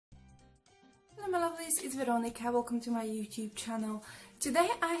my lovelies, it's Veronika. Welcome to my YouTube channel. Today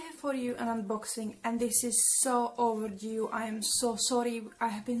I have for you an unboxing and this is so overdue. I am so sorry. I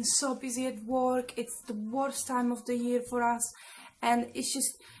have been so busy at work. It's the worst time of the year for us and it's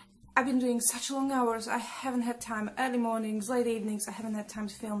just I've been doing such long hours. I haven't had time. Early mornings, late evenings, I haven't had time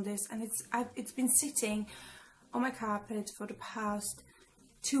to film this and it's been sitting on my carpet for the past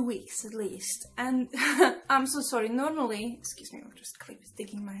 2 weeks at least, and I'm so sorry. Normally, excuse me, I'm just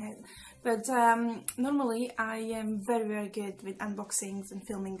sticking my head, but normally I am very good with unboxings and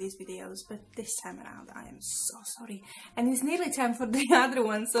filming these videos, but this time around I am so sorry, and it's nearly time for the other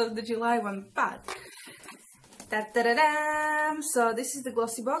one, so the July one, but so this is the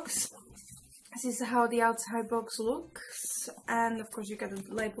Glossybox. This is how the outside box looks, and of course you got a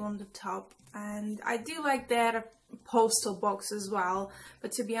label on the top, and I do like their postal box as well,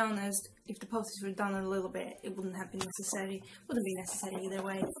 but to be honest, if the postage were done a little bit, it wouldn't have been necessary. Wouldn't be necessary either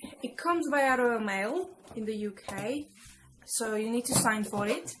way. It comes via Royal Mail in the UK, so you need to sign for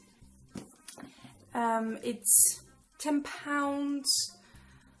it. It's £10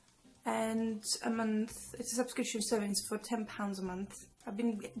 and a month. It's a subscription service for £10 a month. I've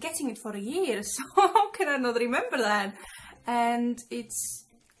been getting it for a year, so how can I not remember that? And it's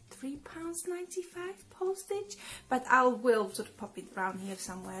 £3.95 postage, but I will sort of pop it around here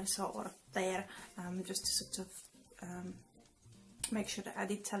somewhere, so or there, just to sort of make sure that I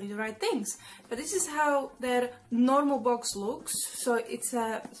did tell you the right things. But this is how their normal box looks. So it's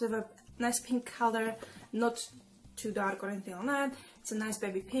a sort of a nice pink color, not too dark or anything like that. It's a nice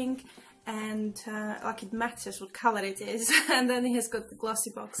baby pink, and like it matters what color it is. And then it has got the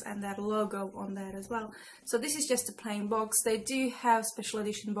Glossybox and their logo on there as well. So this is just a plain box. They do have special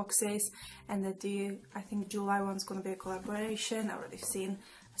edition boxes, and they do, I think July one's going to be a collaboration. I've already seen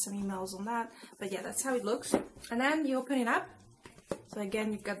some emails on that, but yeah, that's how it looks. And then you open it up. So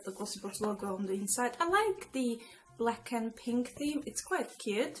again, you've got the Glossybox logo on the inside. I like the black and pink theme. It's quite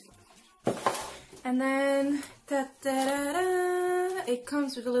cute. And then it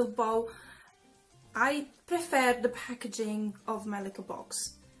comes with a little bow. I prefer the packaging of my little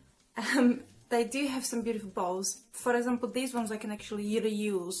box. They do have some beautiful bows. For example, these ones I can actually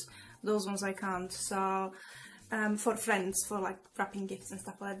reuse. Those ones I can't. So for friends, for like wrapping gifts and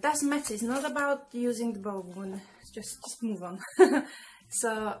stuff like that. Doesn't matter. It's not about using the bow one. Just move on.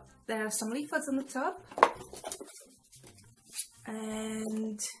 So there are some leaflets on the top,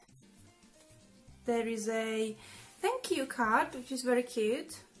 and there is a thank you card, which is very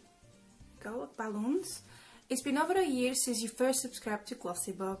cute. Go with balloons. It's been over a year since you first subscribed to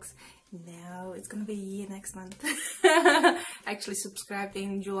Glossybox. No, it's gonna be a year next month. Actually subscribed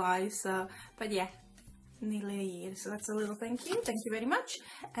in July, so, but yeah, nearly a year. So that's a little thank you very much.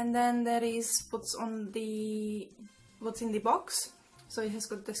 And then there is what's in the box. So it has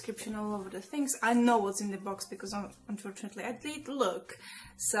got description all over the things. I know what's in the box because unfortunately I did look.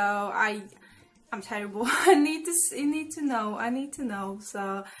 So I'm terrible. I need to know.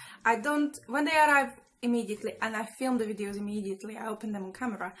 So I don't, when they arrive immediately, and I film the videos immediately, I open them on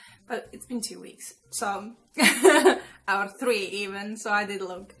camera, but it's been 2 weeks, so, or 3 even, so I did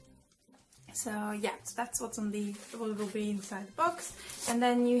look. So yeah, so that's what will be inside the box. And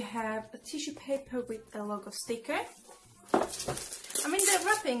then you have a tissue paper with a logo sticker. I mean, the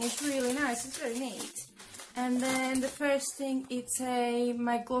wrapping is really nice, it's very neat. And then the first thing, it's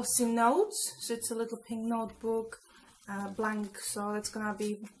my glossy notes. So it's a little pink notebook, blank. So that's gonna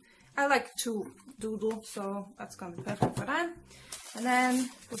be, I like to doodle, so that's gonna be perfect for that. And then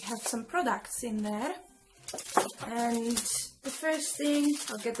we have some products in there. And the first thing,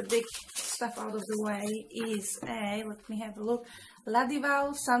 I'll get the big stuff out of the way, is let me have a look,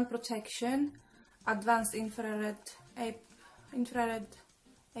 Ladival Sun Protection Advanced Infrared A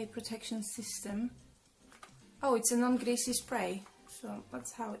Protection System. Oh, it's a non-greasy spray, so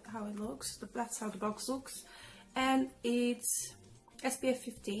that's how it looks. That's how the box looks, and it's SPF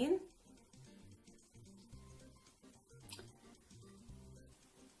 15.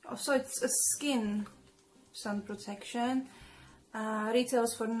 Oh, so it's a skin sun protection.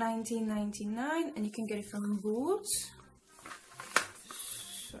 Retails for $19.99, and you can get it from Boots.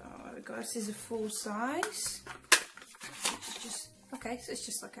 So there we go. This is a full size. It's just okay. So it's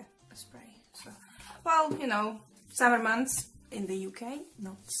just like a spray. So. Well, you know, summer months in the UK,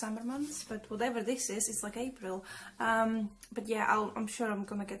 not summer months, but whatever this is, it's like April. But yeah, I'm sure I'm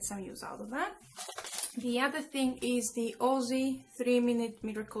gonna get some use out of that. The other thing is the Aussie 3-minute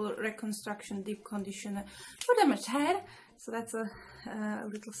Miracle Reconstruction Deep Conditioner for damaged hair. So that's a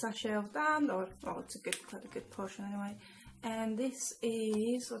little sachet of that, or well, it's quite a good portion anyway. And this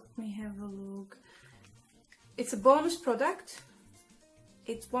is, let me have a look. It's a bonus product.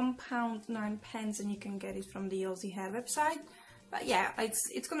 It's £1.09 and you can get it from the Aussie hair website. But yeah,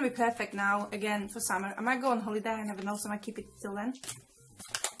 it's gonna be perfect now, again, for summer. I might go on holiday, I never know, so I might keep it till then.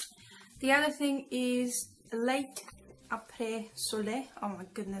 The other thing is Late Après Soleil, oh my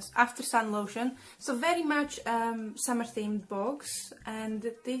goodness, After Sun Lotion. So very much summer themed box, and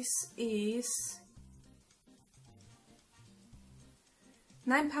this is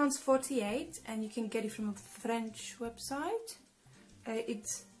 £9.48 and you can get it from a French website.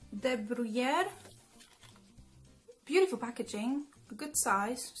 It's de Bruyere. Beautiful packaging, good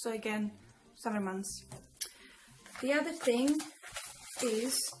size, so again, summer months. The other thing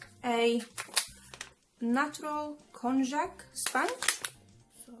is a natural Konjac Sponge,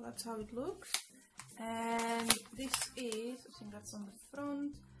 so that's how it looks. And this is, I think that's on the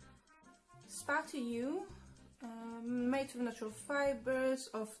front, Spa to You, made from natural fibers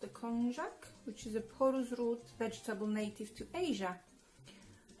of the konjac, which is a porous root vegetable native to Asia.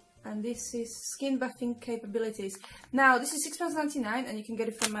 And this is skin buffing capabilities. Now this is £6.99 and you can get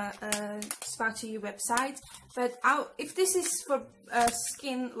it from a Spa to You website. But if this is for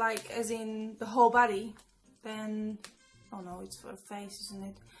skin, like as in the whole body, then oh no, it's for face, isn't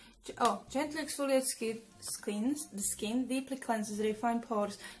it? Oh, gently exfoliates the skin, deeply cleanses, refine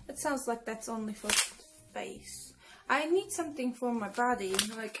pores. That sounds like that's only for face. I need something for my body,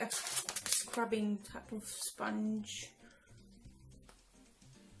 like a scrubbing type of sponge.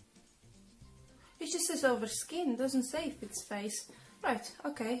 It just says over skin, doesn't say if it's face. Right,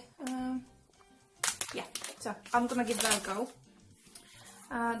 okay. Yeah, so I'm gonna give that a go.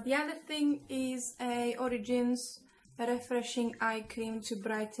 The other thing is a Origins refreshing eye cream to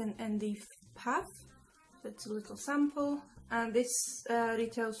brighten and deep path. So it's a little sample, and this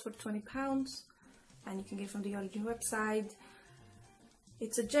retails for £20 and you can get it from the Origin website.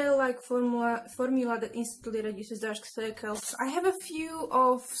 It's a gel-like formula that instantly reduces dark circles. I have a few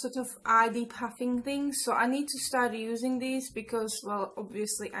of sort of eye depuffing things, so I need to start using these because, well,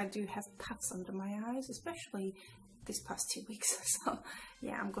 obviously I do have puffs under my eyes, especially this past 2 weeks. So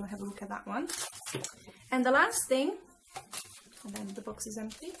yeah, I'm gonna have a look at that one. And the last thing, and then the box is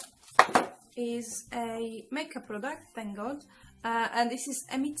empty, is a makeup product, thank God. And this is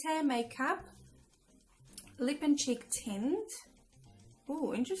Emite makeup, lip and cheek tint.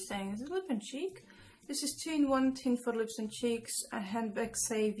 Oh, interesting. Is it lip and cheek? This is 2-in-1 tint for lips and cheeks, a handbag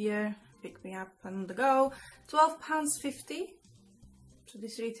savior, pick me up on the go. £12.50. So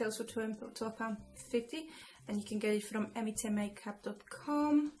this retails for £12.50 and you can get it from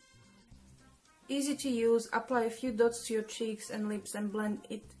emitemmakeup.com. Easy to use, apply a few dots to your cheeks and lips and blend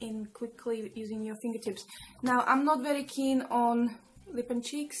it in quickly using your fingertips. Now, I'm not very keen on lip and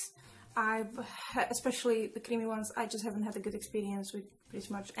cheeks. Especially the creamy ones, I just haven't had a good experience with pretty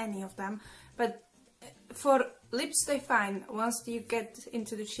much any of them. But for lips, they're fine. Once you get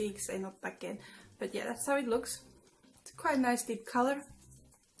into the cheeks, they're not that good. But yeah, that's how it looks. It's quite a nice deep color,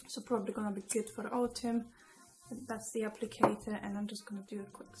 so probably gonna be good for autumn. And that's the applicator, and I'm just gonna do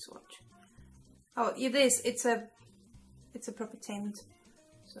a quick swatch. Oh, it is. It's a proper tint.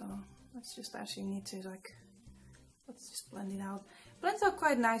 So let's just actually need to let's just blend it out. Blends out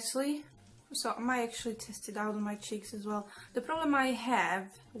quite nicely, so I might actually test it out on my cheeks as well. The problem I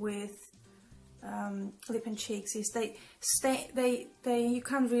have with lip and cheeks is you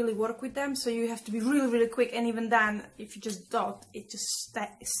can't really work with them, so you have to be really quick, and even then, if you just dot, it just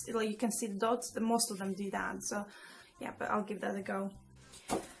stays. Like you can see the dots, most of them do that. So yeah, but I'll give that a go.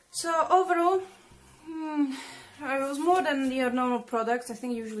 So overall, it was more than your normal products. I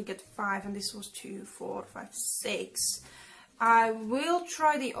think you usually get 5, and this was 2, 4, 5, 6. I will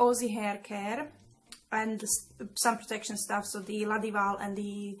try the Aussie hair care and the sun protection stuff, so the Ladival and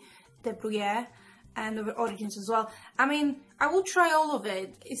the Bruyere and the Origins as well. I mean, I will try all of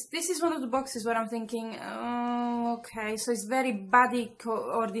it. This is one of the boxes where I'm thinking, oh, okay, so it's very body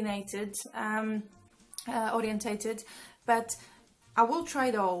coordinated, orientated, but I will try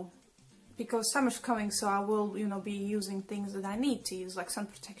it all. Because summer's coming, so I will, be using things that I need to use, like sun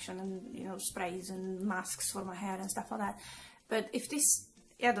protection and, sprays and masks for my hair and stuff like that. But if this,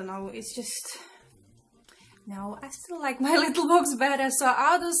 I don't know, it's just, no, I still like my little box better. So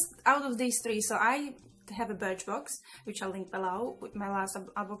out of these 3, so I have a Birchbox, which I'll link below with my last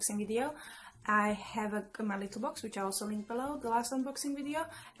unboxing video. I have my little box, which I also link below, the last unboxing video,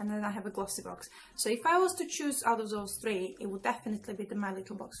 and then I have a Glossybox. So if I was to choose out of those 3, it would definitely be the My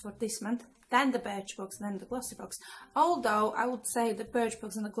Little Box for this month, then the Birchbox, then the Glossybox. Although I would say the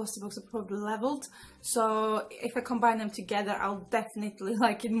Birchbox and the Glossybox are probably leveled, so if I combine them together, I'll definitely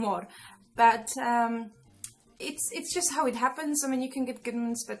like it more. But it's just how it happens. I mean, you can get good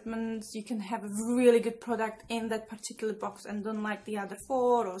investments, you can have a really good product in that particular box and don't like the other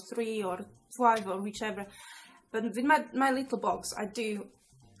 4 or 3 or 5 or whichever. But with my little box,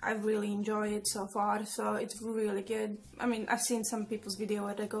 I really enjoy it so far, so it's really good. I mean, I've seen some people's video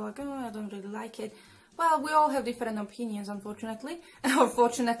where they go like, oh, I don't really like it. Well, we all have different opinions, unfortunately, or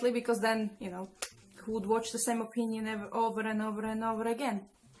fortunately, because then, you know, who would watch the same opinion over and over and over again.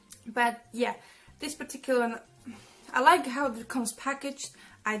 But yeah, this particular one, I like how it comes packaged.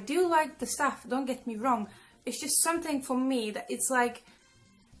 I do like the stuff, don't get me wrong. It's just something for me that it's like,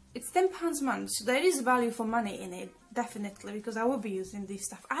 it's £10 a month, so there is value for money in it, definitely, because I will be using this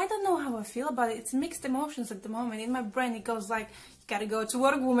stuff. I don't know how I feel about it. It's mixed emotions at the moment. In my brain it goes like, you gotta go to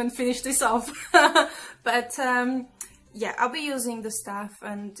work, woman, finish this off. But yeah, I'll be using the stuff,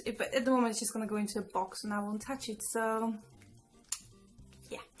 and at the moment it's just gonna go into a box and I won't touch it, so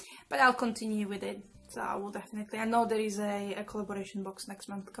yeah. But I'll continue with it, so I will definitely. I know there is a collaboration box next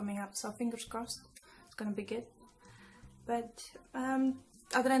month coming up, so fingers crossed, it's gonna be good. But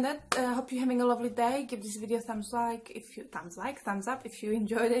other than that, I hope you're having a lovely day. Give this video a thumbs up if you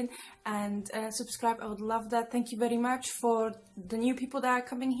enjoyed it, and subscribe. I would love that. Thank you very much for the new people that are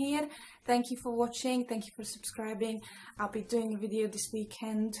coming here. Thank you for watching. Thank you for subscribing. I'll be doing a video this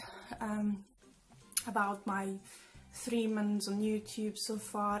weekend about my 3 months on YouTube so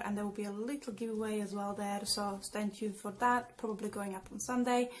far, and there will be a little giveaway as well there, so stay tuned for that. Probably going up on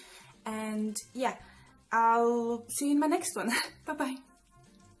Sunday. And yeah, I'll see you in my next one. Bye bye.